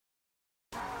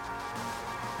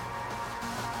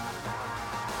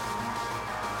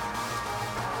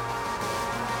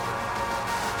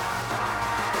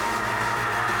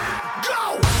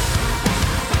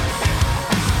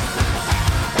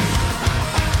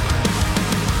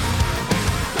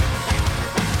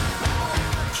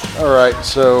All right,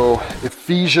 so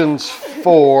Ephesians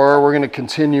 4, we're going to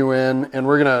continue in, and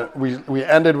we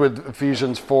ended with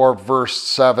Ephesians 4, verse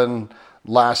 7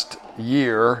 last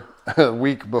year, a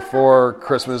week before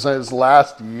Christmas. It was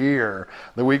last year,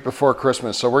 the week before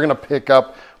Christmas. So we're going to pick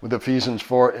up with Ephesians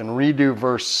 4 and redo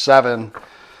verse 7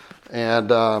 and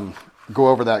go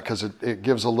over that because it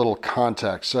gives a little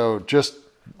context. So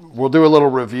we'll do a little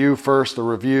review first, a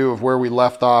review of where we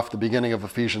left off the beginning of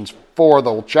Ephesians 4. The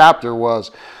whole chapter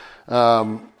was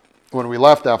when we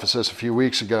left Ephesus a few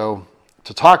weeks ago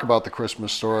to talk about the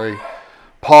Christmas story.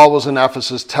 Paul was in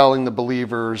Ephesus telling the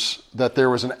believers that there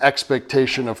was an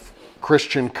expectation of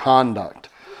Christian conduct.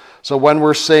 So when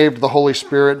we're saved, the Holy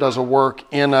Spirit does a work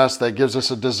in us that gives us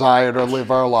a desire to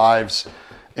live our lives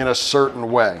in a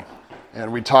certain way.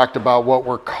 And we talked about what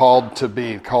we're called to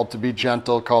be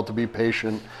gentle, called to be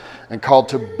patient, and called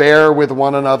to bear with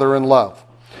one another in love.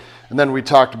 And then we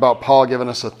talked about Paul giving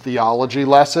us a theology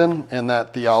lesson, and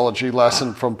that theology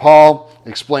lesson from Paul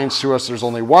explains to us there's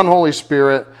only one Holy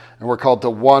Spirit, and we're called to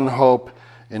one hope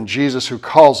in Jesus who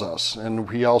calls us. And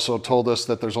he also told us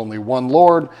that there's only one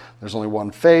Lord, there's only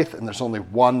one faith, and there's only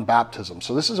one baptism.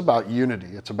 So this is about unity.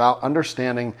 It's about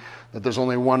understanding that there's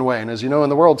only one way. And as you know, in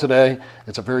the world today,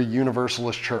 it's a very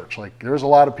universalist church. Like, there's a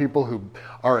lot of people who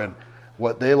are in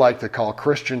what they like to call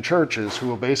Christian churches who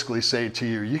will basically say to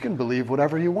you, you can believe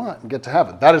whatever you want and get to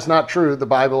heaven. That is not true. The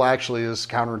Bible actually is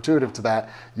counterintuitive to that.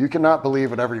 You cannot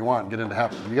believe whatever you want and get into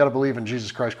heaven. You got to believe in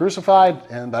Jesus Christ crucified,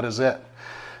 and that is it.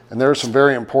 And there are some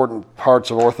very important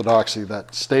parts of orthodoxy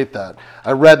that state that.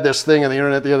 I read this thing on the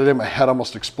internet the other day. My head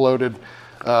almost exploded.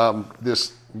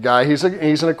 This guy, he's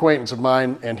an acquaintance of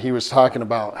mine, and he was talking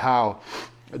about how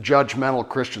judgmental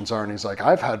Christians are. And he's like,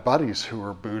 I've had buddies who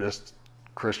are Buddhist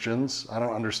Christians. I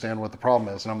don't understand what the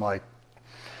problem is. And I'm like,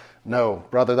 no,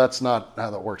 brother, that's not how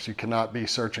that works. You cannot be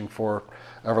searching for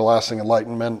everlasting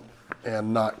enlightenment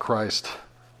and not Christ.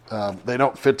 They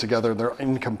don't fit together. They're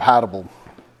incompatible.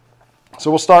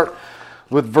 So we'll start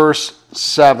with verse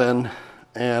 7,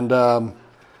 and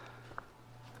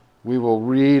we will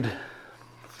read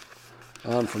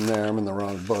on from there. I'm in the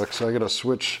wrong book, so I got to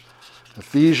switch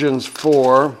Ephesians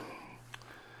 4.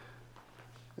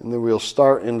 And then we'll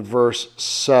start in verse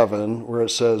 7, where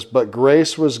it says, But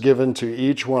grace was given to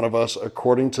each one of us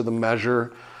according to the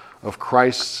measure of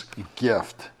Christ's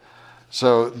gift.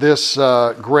 So this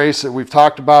grace that we've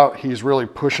talked about, he's really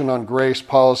pushing on grace.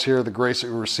 Paul is here, the grace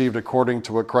that we received according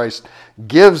to what Christ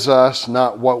gives us,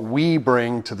 not what we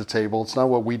bring to the table. It's not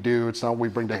what we do. It's not what we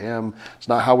bring to him. It's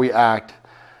not how we act.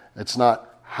 It's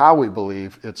not how we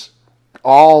believe. It's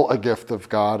all a gift of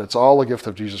God. It's all a gift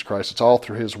of Jesus Christ. It's all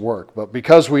through his work. But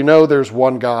because we know there's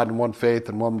one God and one faith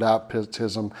and one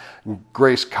baptism, and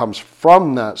grace comes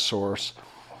from that source,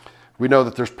 we know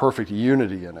that there's perfect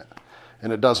unity in it.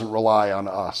 And it doesn't rely on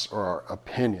us or our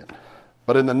opinion.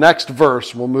 But in the next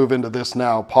verse, we'll move into this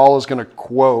now, Paul is going to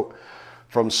quote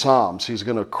from Psalms. He's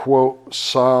going to quote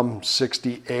Psalm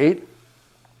 68,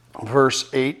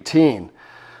 verse 18.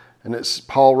 And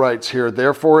Paul writes here,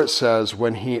 Therefore it says,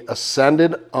 When he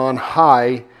ascended on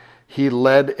high, he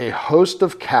led a host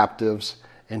of captives,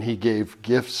 and he gave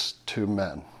gifts to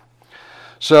men.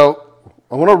 So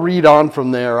I want to read on from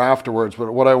there afterwards,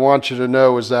 but what I want you to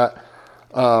know is that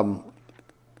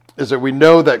we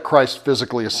know that Christ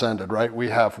physically ascended, right? We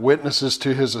have witnesses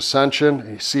to his ascension.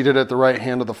 He's seated at the right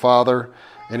hand of the Father,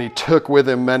 and he took with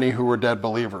him many who were dead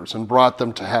believers and brought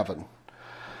them to heaven.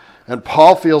 And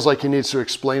Paul feels like he needs to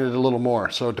explain it a little more.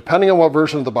 So depending on what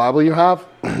version of the Bible you have,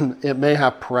 it may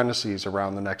have parentheses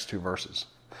around the next two verses.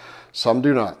 Some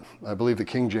do not. I believe the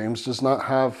King James does not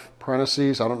have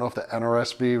parentheses. I don't know if the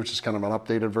NRSV, which is kind of an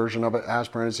updated version of it, has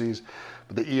parentheses.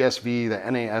 But the ESV, the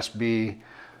NASB,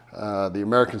 the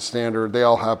American Standard, they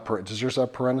all have, does yours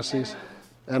have parentheses?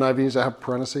 NIVs that have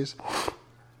parentheses?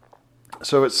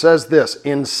 So it says this,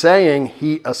 in saying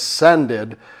he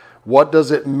ascended, what does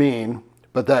it mean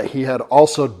but that he had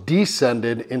also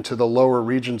descended into the lower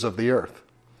regions of the earth?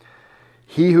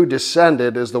 He who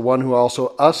descended is the one who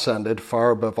also ascended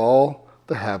far above all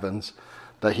the heavens,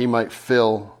 that he might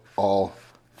fill all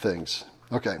things.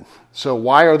 Okay, so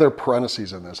why are there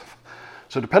parentheses in this?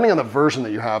 So depending on the version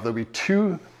that you have, there'll be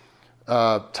two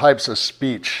types of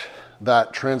speech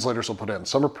that translators will put in.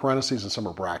 Some are parentheses and some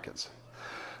are brackets.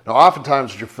 Now,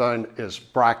 oftentimes what you find is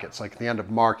brackets. Like at the end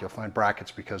of Mark, you'll find brackets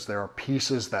because there are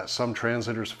pieces that some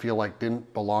translators feel like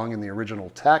didn't belong in the original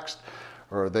text,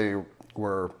 or they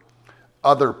were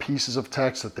other pieces of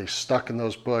text that they stuck in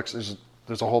those books.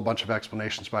 There's a whole bunch of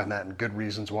explanations behind that and good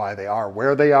reasons why they are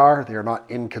where they are. They are not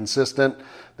inconsistent.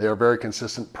 They are very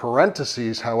consistent.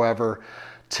 Parentheses, however,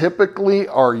 typically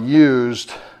are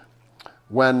used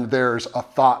when there's a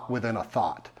thought within a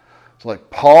thought. So like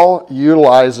Paul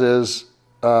utilizes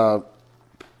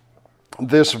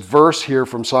this verse here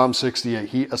from Psalm 68,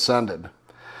 he ascended.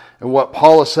 And what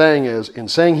Paul is saying is, in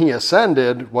saying he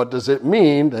ascended, what does it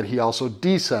mean that he also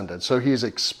descended? So he's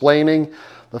explaining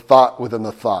the thought within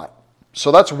the thought.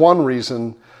 So that's one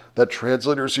reason that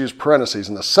translators use parentheses.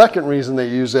 And the second reason they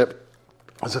use it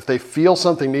is if they feel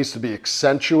something needs to be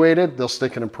accentuated, they'll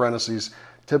stick it in parentheses,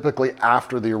 typically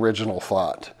after the original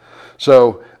thought.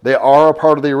 So they are a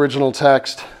part of the original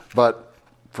text, but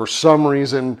for some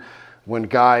reason, when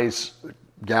guys,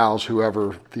 gals,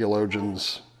 whoever,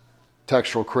 theologians,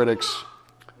 textual critics,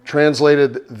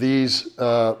 translated these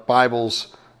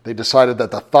Bibles, they decided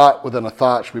that the thought within a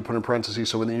thought should be put in parentheses,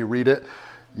 so when you read it,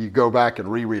 you go back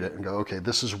and reread it and go, okay,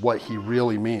 this is what he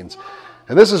really means.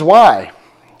 And this is why,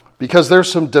 because there's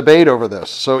some debate over this.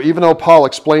 So even though Paul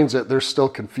explains it, there's still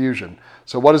confusion.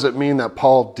 So what does it mean that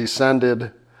Paul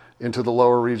descended into the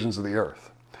lower regions of the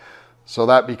earth? So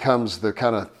that becomes the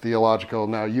kind of theological,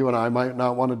 now you and I might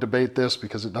not want to debate this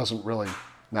because it doesn't really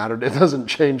matter. It doesn't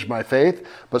change my faith,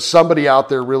 but somebody out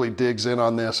there really digs in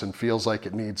on this and feels like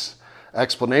it needs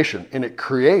explanation. And it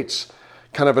creates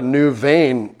kind of a new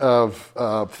vein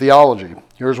of theology.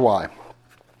 Here's why.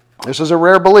 This is a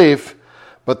rare belief,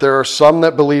 but there are some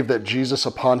that believe that Jesus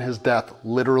upon his death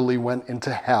literally went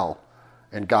into hell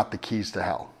and got the keys to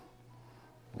hell.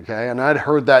 Okay, and I'd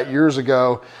heard that years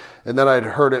ago, and then I'd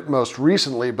heard it most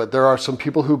recently, but there are some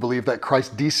people who believe that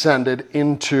Christ descended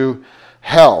into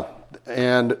hell.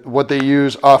 And what they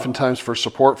use oftentimes for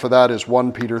support for that is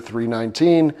 1 Peter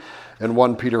 3:19 and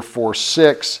 1 Peter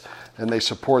 4:6, and they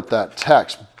support that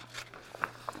text.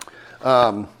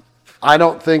 I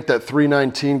don't think that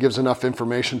 3:19 gives enough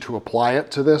information to apply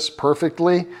it to this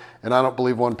perfectly, and I don't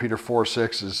believe 1 Peter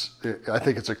 4:6 is, I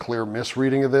think it's a clear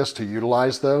misreading of this to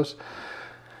utilize those.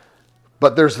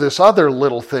 But there's this other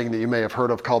little thing that you may have heard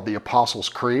of called the Apostles'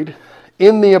 Creed.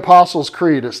 In the Apostles'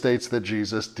 Creed, it states that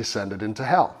Jesus descended into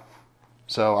hell.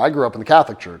 So I grew up in the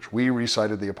Catholic Church. We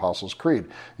recited the Apostles' Creed.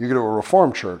 You go to a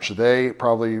Reformed church, they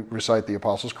probably recite the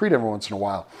Apostles' Creed every once in a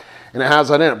while. And it has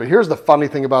that in it. But here's the funny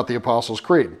thing about the Apostles'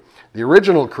 Creed. The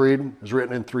original creed was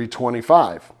written in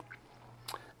 325.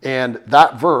 And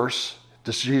that verse,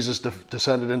 Jesus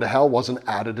descended into hell, wasn't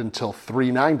added until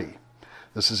 390.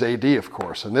 This is AD, of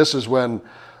course. And this is when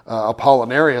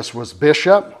Apollinarius was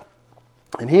bishop.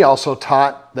 And he also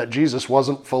taught that Jesus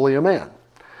wasn't fully a man.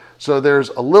 So there's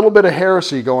a little bit of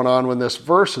heresy going on when this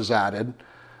verse is added,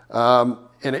 and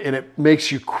it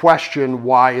makes you question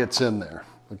why it's in there,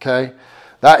 okay?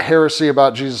 That heresy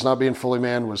about Jesus not being fully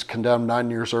man was condemned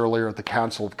 9 years earlier at the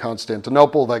Council of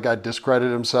Constantinople. That guy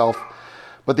discredited himself.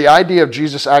 But the idea of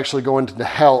Jesus actually going into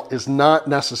hell is not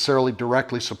necessarily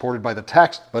directly supported by the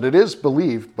text, but it is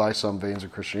believed by some veins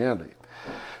of Christianity.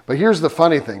 But here's the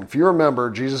funny thing. If you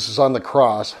remember, Jesus is on the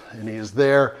cross, and he is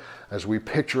there as we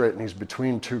picture it, and he's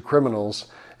between two criminals,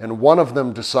 and one of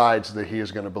them decides that he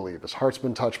is going to believe. His heart's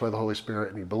been touched by the Holy Spirit,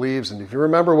 and he believes. And if you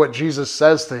remember what Jesus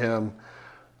says to him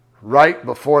right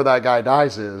before that guy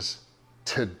dies is,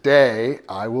 "Today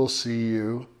I will see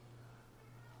you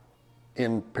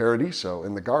in Paradiso,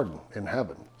 in the garden, in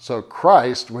heaven." So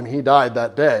Christ, when he died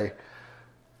that day,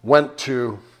 went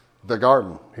to the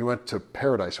garden. He went to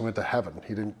paradise. He went to heaven.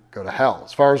 He didn't go to hell.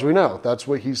 As far as we know, that's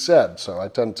what he said. So I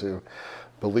tend to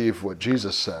believe what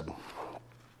Jesus said.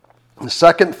 The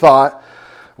second thought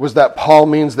was that Paul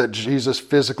means that Jesus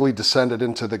physically descended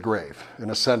into the grave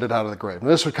and ascended out of the grave. And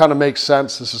this would kind of make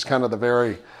sense. This is kind of the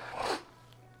very,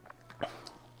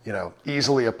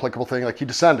 easily applicable thing. Like he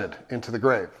descended into the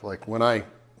grave. Like when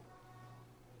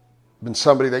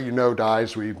somebody that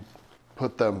dies, we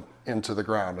put them into the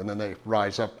ground and then they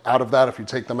rise up out of that if you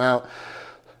take them out.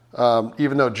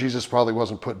 Even though Jesus probably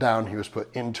wasn't put down, he was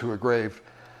put into a grave.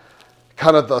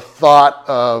 Kind of the thought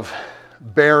of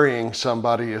burying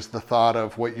somebody is the thought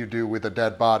of what you do with a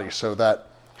dead body. So that,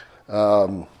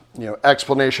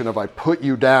 explanation of I put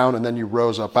you down and then you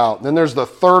rose up out. And then there's the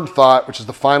third thought, which is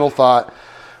the final thought,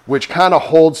 which kind of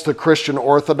holds to Christian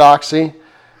orthodoxy,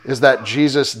 is that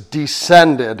Jesus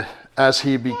descended as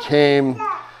he came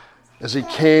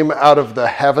out of the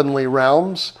heavenly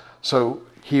realms. So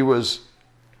he was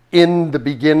in the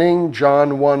beginning,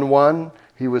 John 1:1.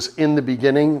 He was in the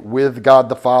beginning with God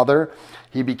the Father.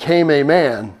 He became a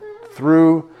man.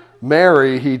 Through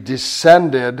Mary, he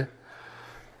descended.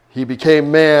 He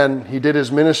became man. He did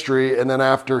his ministry. And then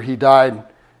after he died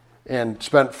and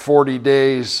spent 40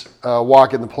 days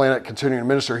walking the planet, continuing to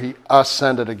minister, he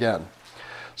ascended again.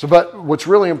 But what's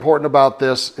really important about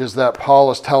this is that Paul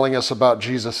is telling us about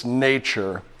Jesus'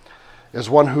 nature as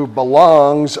one who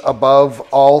belongs above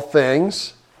all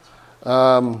things,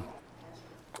 And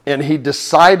he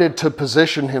decided to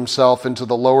position himself into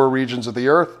the lower regions of the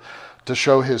earth to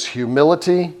show his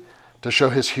humility, to show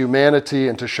his humanity,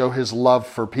 and to show his love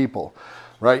for people,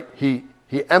 right? He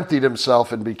emptied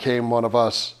himself and became one of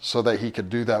us so that he could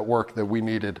do that work that we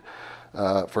needed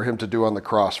for him to do on the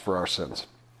cross for our sins.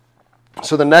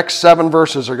 So the next 7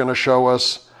 verses are going to show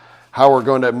us how we're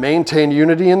going to maintain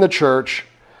unity in the church,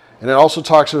 and it also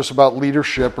talks to us about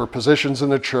leadership or positions in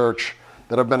the church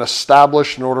that have been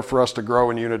established in order for us to grow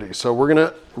in unity. So we're going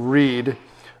to read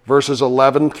verses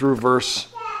 11 through verse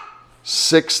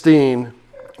 16,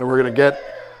 and we're going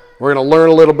to learn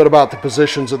a little bit about the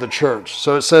positions of the church.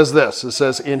 So it says this, it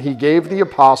says, "And he gave the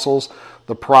apostles,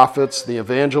 the prophets, the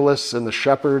evangelists, and the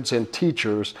shepherds and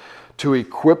teachers to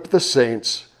equip the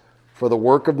saints for the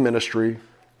work of ministry,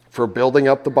 for building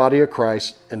up the body of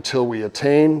Christ, until we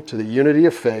attain to the unity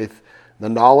of faith, the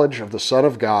knowledge of the Son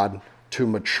of God, to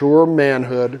mature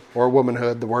manhood," or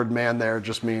womanhood. The word man there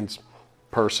just means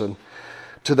person,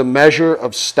 "to the measure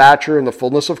of stature in the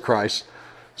fullness of Christ,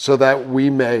 so that we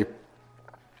may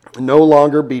no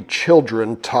longer be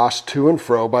children tossed to and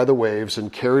fro by the waves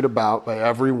and carried about by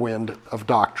every wind of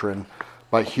doctrine,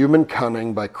 by human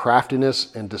cunning, by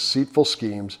craftiness and deceitful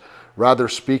schemes. Rather,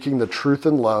 speaking the truth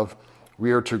in love,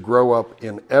 we are to grow up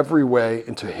in every way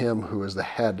into him who is the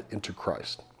head, into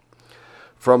Christ,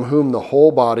 from whom the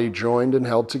whole body, joined and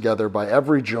held together by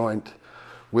every joint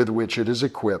with which it is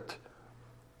equipped,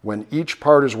 when each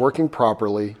part is working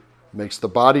properly, makes the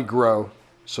body grow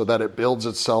so that it builds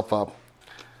itself up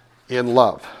in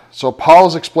love." So Paul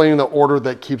is explaining the order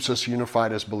that keeps us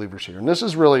unified as believers here. And this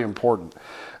is really important.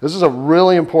 This is a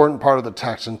really important part of the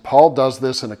text. And Paul does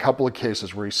this in a couple of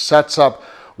cases where he sets up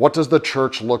what does the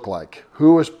church look like?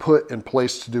 Who is put in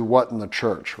place to do what in the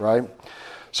church, right?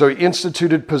 So he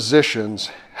instituted positions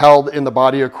held in the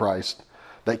body of Christ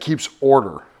that keeps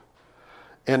order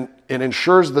and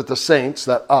ensures that the saints,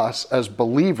 that us as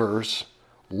believers,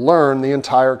 learn the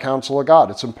entire counsel of God.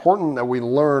 It's important that we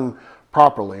learn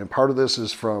properly, and part of this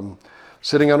is from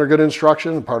sitting under good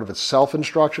instruction, and part of it's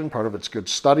self-instruction, part of it's good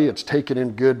study. It's taking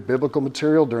in good biblical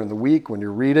material during the week when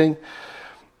you're reading.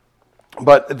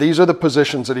 But these are the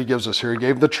positions that he gives us here. He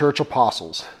gave the church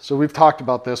apostles. So we've talked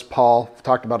about this. Paul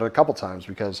talked about it a couple times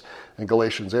because in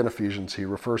Galatians and Ephesians, he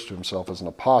refers to himself as an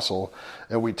apostle.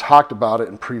 And we talked about it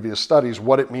in previous studies,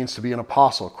 what it means to be an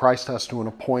apostle. Christ has to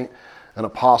appoint an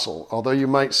apostle. Although you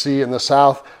might see in the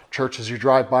South, churches you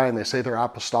drive by and they say they're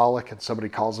apostolic and somebody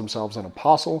calls themselves an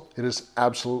apostle, it is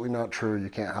absolutely not true. You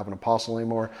can't have an apostle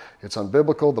anymore. It's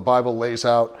unbiblical. The Bible lays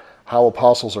out how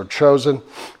apostles are chosen.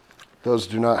 Those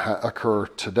do not occur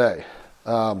today.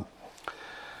 But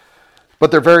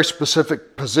they're very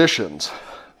specific positions,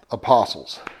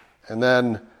 apostles. And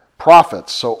then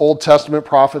prophets. So Old Testament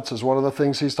prophets is one of the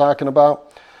things he's talking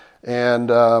about.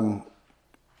 And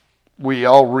we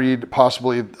all read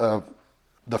possibly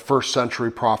the first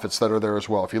century prophets that are there as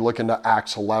well. If you look into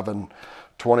Acts 11,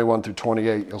 21 through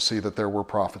 28, you'll see that there were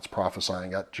prophets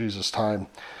prophesying at Jesus' time.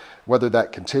 Whether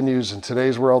that continues in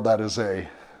today's world, that is a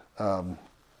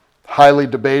highly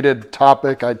debated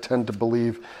topic. I tend to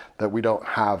believe that we don't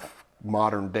have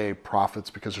modern day prophets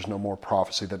because there's no more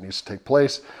prophecy that needs to take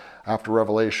place. After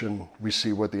Revelation, we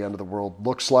see what the end of the world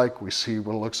looks like. We see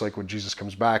what it looks like when Jesus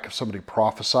comes back. If somebody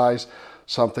prophesies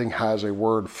something, has a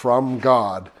word from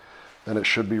God, then it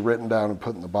should be written down and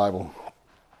put in the Bible.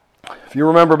 If you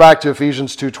remember back to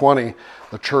Ephesians 2:20,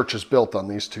 the church is built on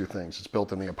these two things. It's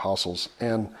built on the apostles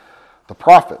and the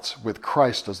prophets with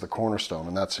Christ as the cornerstone,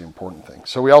 and that's the important thing.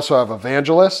 So we also have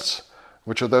evangelists,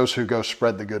 which are those who go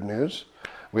spread the good news.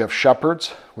 We have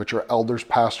shepherds, which are elders,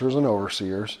 pastors, and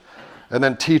overseers, and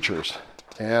then teachers.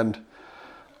 And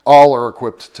all are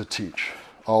equipped to teach.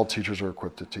 All teachers are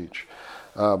equipped to teach.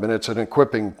 And it's an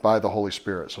equipping by the Holy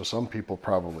Spirit, so some people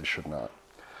probably should not.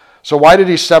 So why did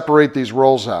he separate these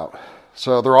roles out?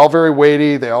 So they're all very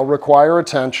weighty. They all require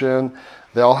attention.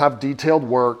 They all have detailed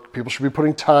work. People should be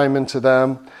putting time into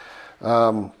them.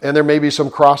 And there may be some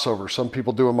crossover. Some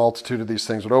people do a multitude of these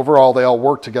things. But overall, they all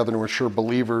work together to ensure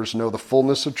believers know the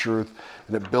fullness of truth.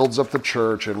 And it builds up the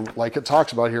church. And like it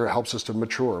talks about here, it helps us to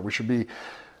mature. We should be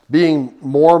being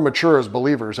more mature as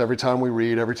believers every time we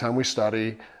read, every time we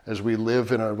study, as we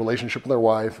live in a relationship with our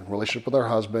wife, a relationship with our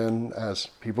husband. As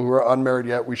people who are unmarried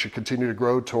yet, we should continue to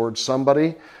grow towards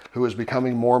somebody who is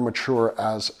becoming more mature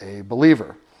as a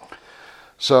believer.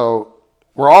 So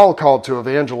we're all called to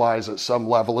evangelize at some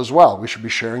level as well. We should be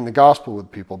sharing the gospel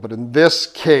with people. But in this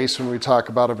case, when we talk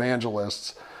about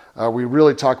evangelists, we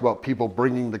really talk about people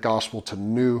bringing the gospel to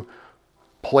new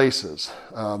places.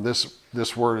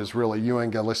 This word is really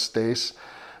euangelistes,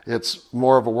 It's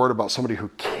more of a word about somebody who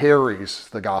carries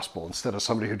the gospel instead of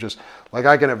somebody who just, like,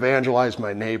 I can evangelize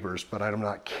my neighbors, but I'm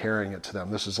not carrying it to them.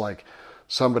 This is like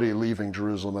somebody leaving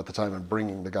Jerusalem at the time and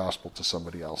bringing the gospel to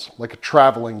somebody else, like a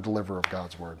traveling deliverer of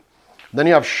God's word. Then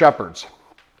you have shepherds.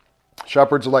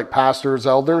 Shepherds are like pastors,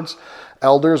 elders.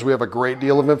 We have a great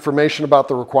deal of information about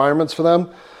the requirements for them.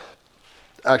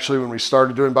 Actually, when we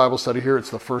started doing Bible study here,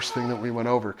 it's the first thing that we went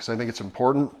over because I think it's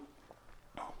important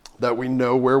that we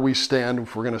know where we stand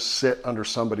if we're going to sit under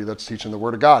somebody that's teaching the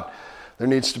Word of God. There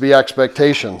needs to be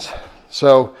expectations.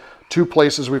 So 2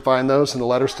 places we find those in the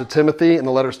letters to Timothy and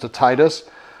the letters to Titus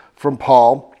from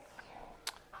Paul.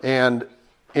 And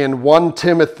in 1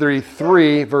 Timothy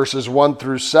 3, verses 1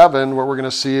 through 7, what we're going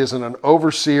to see is an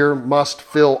overseer must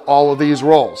fill all of these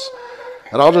roles.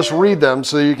 And I'll just read them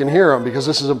so you can hear them because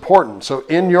this is important. So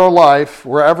in your life,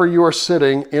 wherever you are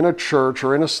sitting in a church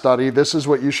or in a study, this is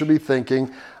what you should be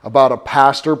thinking about a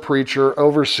pastor, preacher,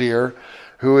 overseer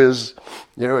who is,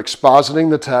 expositing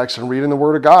the text and reading the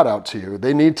Word of God out to you.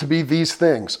 They need to be these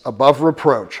things: above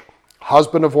reproach,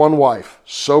 husband of one wife,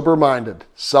 sober-minded,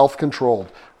 self-controlled,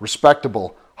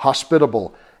 respectable,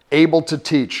 hospitable, able to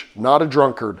teach, not a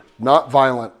drunkard, not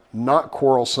violent, not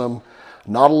quarrelsome,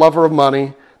 not a lover of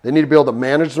money. They need to be able to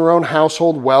manage their own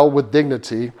household well with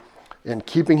dignity and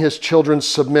keeping his children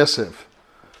submissive.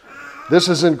 This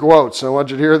is in quotes. I want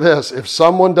you to hear this. If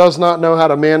someone does not know how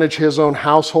to manage his own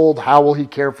household, how will he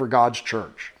care for God's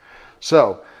church?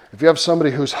 So, if you have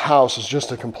somebody whose house is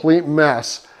just a complete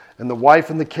mess and the wife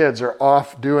and the kids are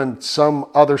off doing some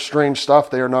other strange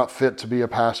stuff, they are not fit to be a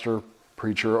pastor,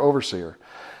 preacher, or overseer.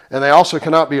 And they also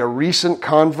cannot be a recent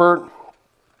convert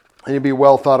and you'd be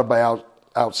well thought of by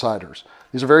outsiders.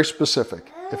 These are very specific.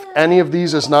 If any of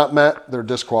these is not met, they're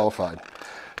disqualified.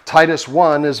 Titus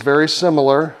 1 is very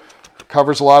similar,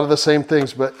 covers a lot of the same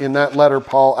things, but in that letter,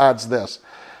 Paul adds this: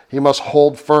 he must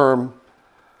hold firm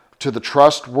to the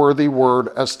trustworthy word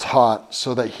as taught,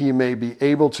 so that he may be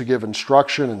able to give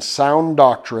instruction in sound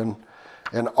doctrine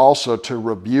and also to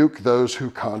rebuke those who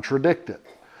contradict it.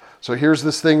 So here's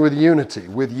this thing with unity.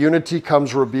 With unity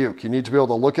comes rebuke. You need to be able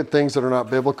to look at things that are not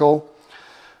biblical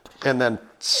and then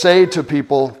say to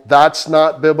people, that's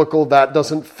not biblical, that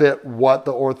doesn't fit what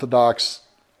the Orthodox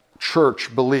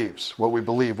Church believes, what we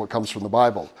believe, what comes from the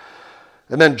Bible.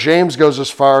 And then James goes as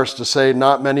far as to say,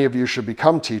 not many of you should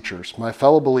become teachers, my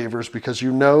fellow believers, because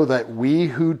you know that we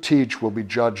who teach will be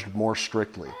judged more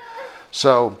strictly.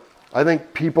 So I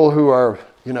think people who are,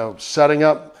 setting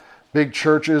up big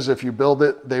churches, if you build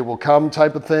it, they will come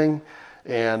type of thing,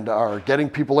 and are getting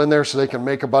people in there so they can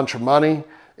make a bunch of money,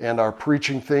 and are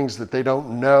preaching things that they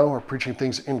don't know, or preaching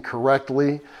things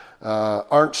incorrectly,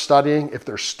 aren't studying, if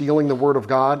they're stealing the Word of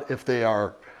God, if they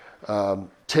are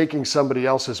taking somebody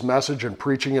else's message and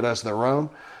preaching it as their own,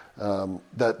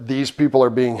 that these people are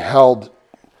being held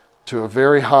to a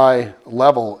very high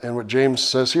level. And what James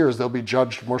says here is they'll be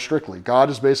judged more strictly. God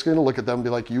is basically going to look at them and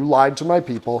be like, you lied to my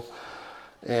people,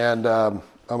 and I'm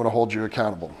going to hold you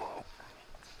accountable.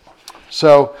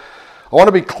 So I want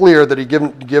to be clear that he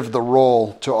didn't give the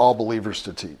role to all believers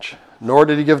to teach, nor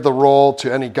did he give the role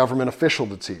to any government official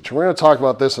to teach. And we're going to talk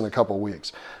about this in a couple of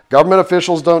weeks. Government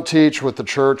officials don't teach what the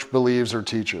church believes or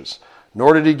teaches,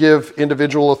 nor did he give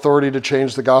individual authority to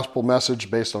change the gospel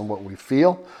message based on what we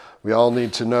feel. We all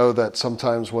need to know that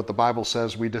sometimes what the Bible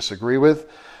says we disagree with,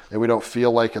 and we don't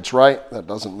feel like it's right. That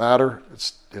doesn't matter.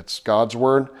 It's God's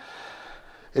word.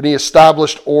 And he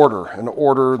established order, an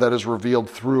order that is revealed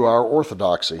through our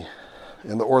orthodoxy.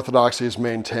 And the orthodoxy is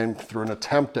maintained through an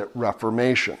attempt at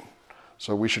reformation.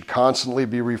 So we should constantly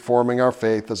be reforming our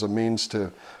faith as a means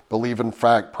to believe in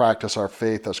fact, practice our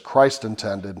faith as Christ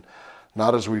intended,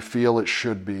 not as we feel it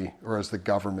should be or as the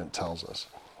government tells us.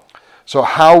 So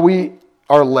how we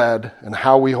are led and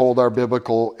how we hold our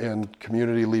biblical and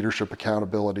community leadership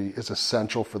accountability is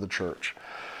essential for the church.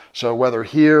 So whether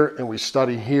here and we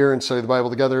study here and study the Bible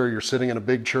together, or you're sitting in a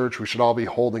big church, we should all be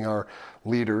holding our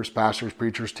leaders, pastors,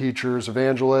 preachers, teachers,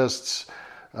 evangelists,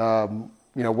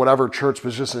 whatever church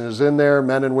position is in there,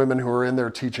 men and women who are in there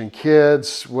teaching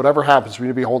kids, whatever happens, we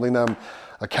need to be holding them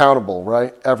accountable,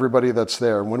 right? Everybody that's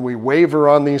there. And when we waver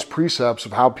on these precepts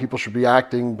of how people should be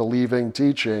acting, believing,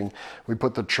 teaching, we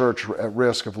put the church at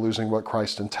risk of losing what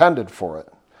Christ intended for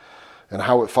it and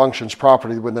how it functions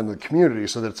properly within the community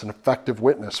so that it's an effective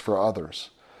witness for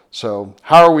others. So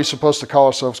how are we supposed to call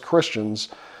ourselves Christians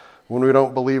when we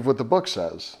don't believe what the book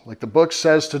says? Like, the book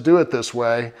says to do it this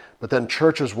way, but then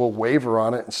churches will waver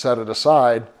on it and set it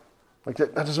aside. Like,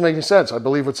 that doesn't make any sense. I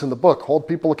believe what's in the book. Hold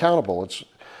people accountable. It's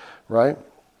right.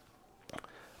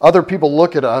 Other people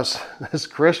look at us as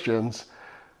Christians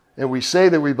And we say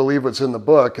that we believe what's in the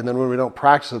book, and then when we don't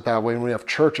practice it that way, and we have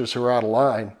churches who are out of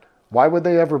line, why would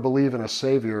they ever believe in a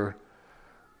Savior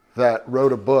that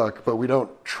wrote a book, but we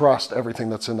don't trust everything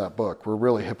that's in that book? We're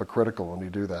really hypocritical when we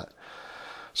do that.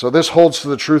 So this holds to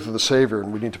the truth of the Savior,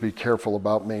 and we need to be careful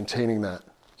about maintaining that,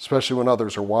 especially when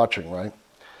others are watching, right?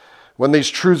 When these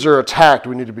truths are attacked,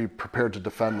 we need to be prepared to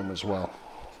defend them as well.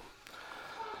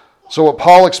 So what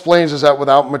Paul explains is that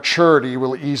without maturity,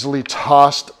 we'll easily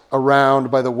tossed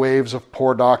around by the waves of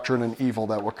poor doctrine and evil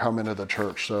that will come into the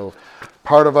church. So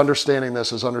part of understanding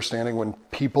this is understanding when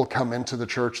people come into the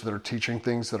church that are teaching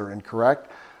things that are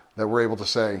incorrect, that we're able to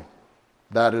say,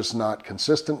 that is not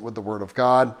consistent with the Word of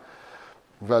God.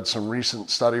 We've had some recent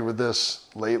study with this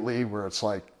lately where it's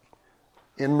like,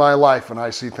 in my life, when I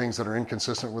see things that are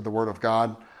inconsistent with the Word of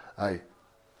God, I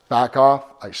back off,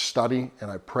 I study,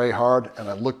 and I pray hard, and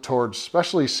I look towards,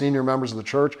 especially senior members of the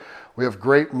church. We have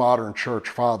great modern church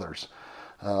fathers.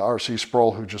 R.C.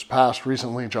 Sproul, who just passed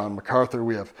recently, John MacArthur.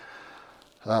 We have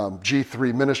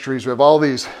G3 Ministries. We have all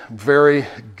these very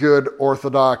good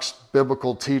Orthodox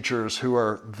biblical teachers who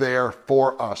are there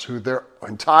for us, who their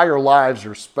entire lives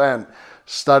are spent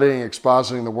studying,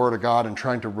 expositing the Word of God, and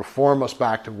trying to reform us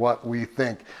back to what we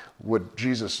think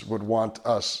Jesus would want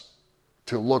us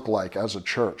to look like as a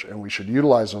church. And we should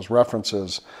utilize those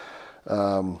references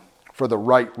for the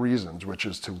right reasons, which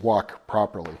is to walk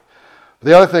properly.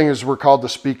 The other thing is we're called to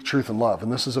speak truth and love.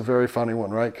 And this is a very funny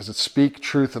one, right? Because it's speak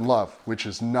truth and love, which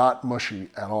is not mushy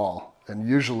at all, and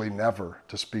usually never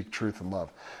to speak truth and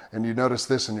love. And you notice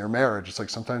this in your marriage. It's like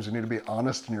sometimes you need to be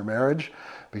honest in your marriage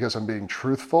because I'm being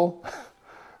truthful,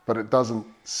 but it doesn't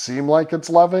seem like it's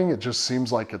loving. It just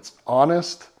seems like it's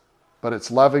honest, but it's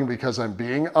loving because I'm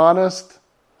being honest,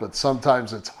 but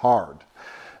sometimes it's hard.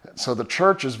 So the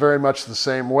church is very much the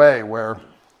same way, where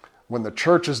when the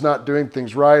church is not doing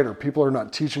things right, or people are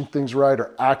not teaching things right,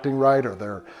 or acting right, or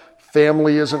their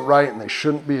family isn't right and they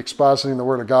shouldn't be expositing the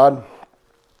Word of God,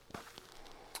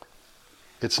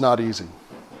 it's not easy.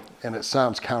 And it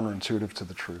sounds counterintuitive to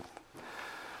the truth.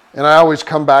 And I always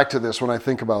come back to this when I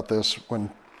think about this,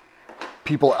 when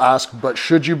people ask, but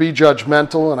should you be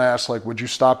judgmental? And I ask, like, would you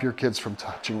stop your kids from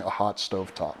touching a hot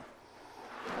stove top?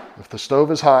 If the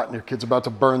stove is hot and your kid's about to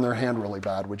burn their hand really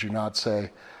bad, would you not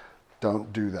say,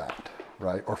 don't do that,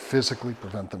 right? Or physically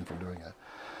prevent them from doing it?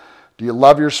 Do you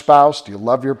love your spouse? Do you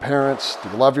love your parents? Do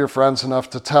you love your friends enough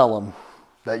to tell them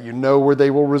that you know where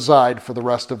they will reside for the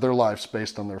rest of their lives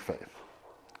based on their faith,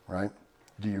 right?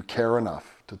 Do you care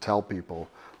enough to tell people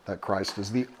that Christ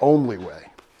is the only way?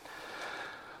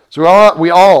 So we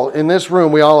all, in this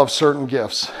room, we all have certain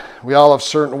gifts. We all have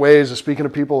certain ways of speaking to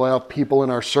people. We have people in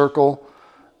our circle.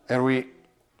 And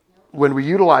when we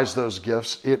utilize those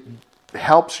gifts, it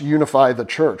helps unify the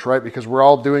church, right? Because we're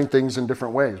all doing things in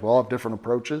different ways. We all have different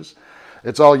approaches.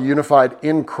 It's all unified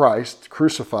in Christ,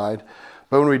 crucified.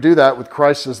 But when we do that with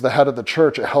Christ as the head of the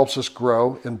church, it helps us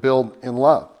grow and build in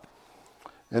love.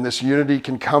 And this unity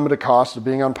can come at a cost of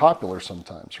being unpopular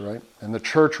sometimes, right? And the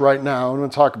church right now, I'm going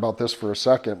to talk about this for a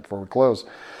second before we close,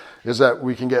 is that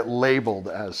we can get labeled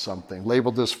as something.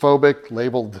 Labeled as phobic,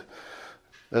 labeled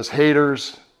as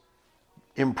haters,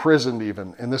 imprisoned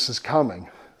even. And this is coming.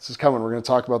 We're going to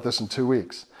talk about this in 2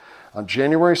 weeks. On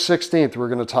January 16th, we're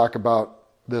going to talk about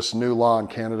this new law in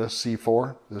Canada,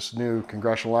 C4, this new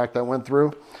congressional act that went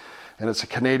through. And it's a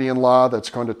Canadian law that's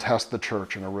going to test the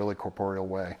church in a really corporeal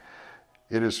way.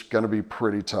 It is going to be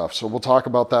pretty tough. So we'll talk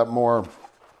about that more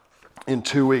in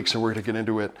 2 weeks, and we're going to get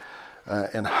into it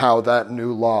and how that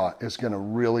new law is going to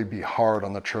really be hard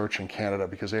on the church in Canada,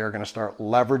 because they are going to start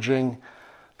leveraging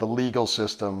the legal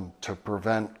system to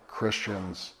prevent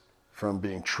Christians from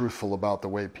being truthful about the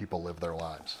way people live their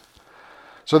lives.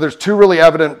 So there's two really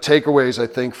evident takeaways, I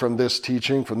think, from this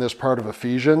teaching, from this part of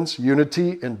Ephesians: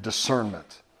 unity and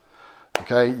discernment.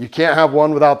 Okay, you can't have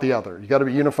one without the other. You got to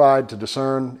be unified to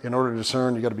discern. In order to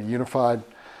discern, you got to be unified.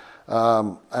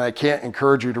 And I can't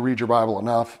encourage you to read your Bible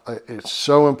enough. It's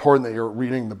so important that you're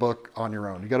reading the book on your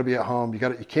own. You got to be at home.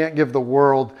 You can't give the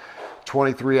world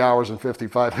 23 hours and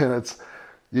 55 minutes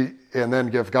and then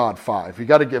give God 5. You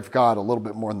got to give God a little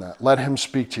bit more than that. Let Him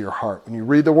speak to your heart. When you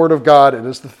read the Word of God, it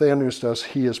is the Theopneustos.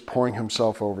 He is pouring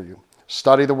Himself over you.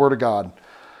 Study the Word of God.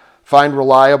 Find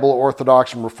reliable,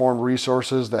 orthodox, and reformed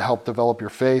resources that help develop your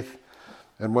faith.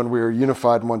 And when we are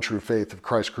unified in one true faith of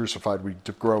Christ crucified, we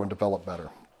grow and develop better.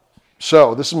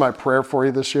 So this is my prayer for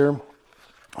you this year.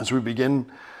 As we begin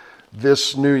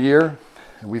this new year,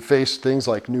 and we face things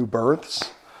like new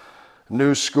births,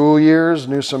 new school years,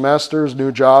 new semesters,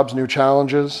 new jobs, new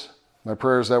challenges, my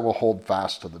prayer is that we'll hold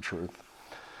fast to the truth.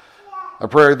 I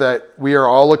pray that we are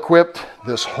all equipped,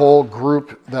 this whole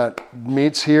group that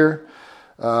meets here,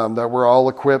 that we're all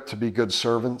equipped to be good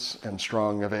servants and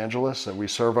strong evangelists, that we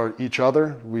serve each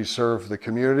other, we serve the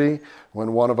community.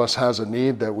 When one of us has a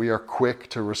need, that we are quick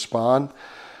to respond,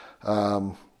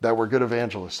 that we're good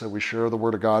evangelists, that we share the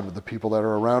word of God with the people that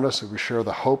are around us, that we share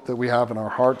the hope that we have in our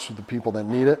hearts with the people that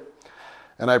need it.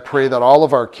 And I pray that all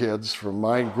of our kids, from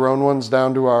my grown ones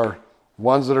down to our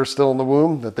ones that are still in the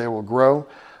womb, that they will grow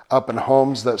up in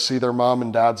homes that see their mom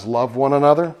and dads love one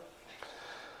another.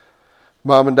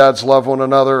 Mom and dads love one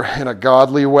another in a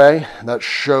godly way that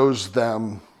shows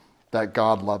them that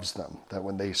God loves them, that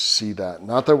when they see that,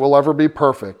 not that we'll ever be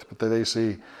perfect, but that they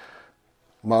see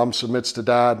mom submits to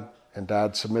dad and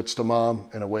dad submits to mom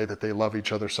in a way that they love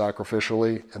each other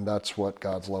sacrificially, and that's what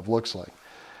God's love looks like.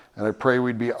 And I pray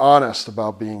we'd be honest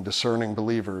about being discerning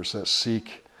believers that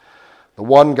seek the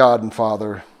one God and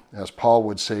Father, as Paul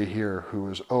would say here, who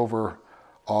is over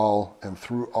all and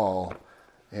through all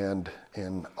and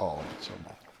in all. So,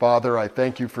 Father, I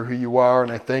thank you for who you are,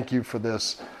 and I thank you for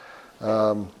this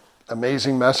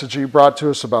amazing message you brought to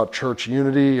us about church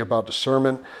unity, about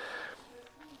discernment.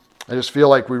 I just feel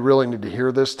like we really need to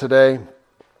hear this today,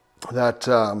 that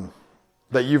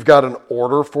you've got an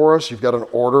order for us, you've got an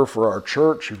order for our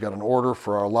church, you've got an order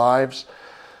for our lives,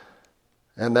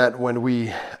 and that when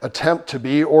we attempt to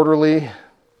be orderly,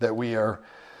 that we are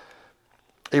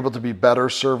able to be better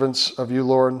servants of you,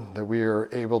 Lord, that we are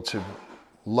able to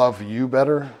love you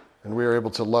better, and we are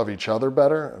able to love each other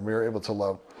better, and we are able to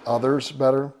love others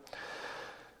better.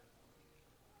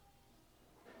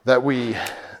 That we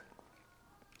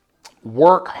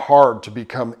work hard to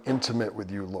become intimate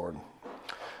with you, Lord.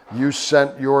 You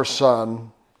sent your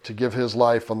Son to give his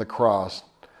life on the cross.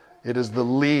 It is the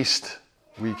least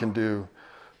we can do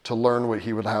to learn what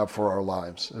he would have for our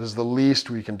lives. It is the least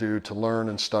we can do to learn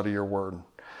and study your word.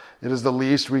 It is the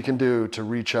least we can do to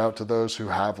reach out to those who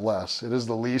have less. It is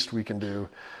the least we can do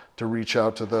to reach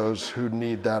out to those who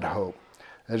need that hope.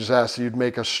 I just ask that you'd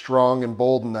make us strong and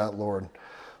bold in that, Lord,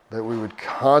 that we would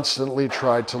constantly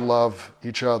try to love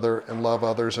each other and love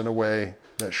others in a way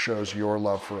that shows your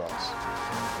love for us.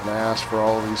 And I ask for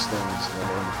all of these things in the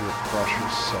name of your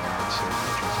precious Son and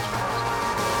Savior, Jesus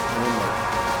Christ.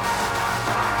 Amen.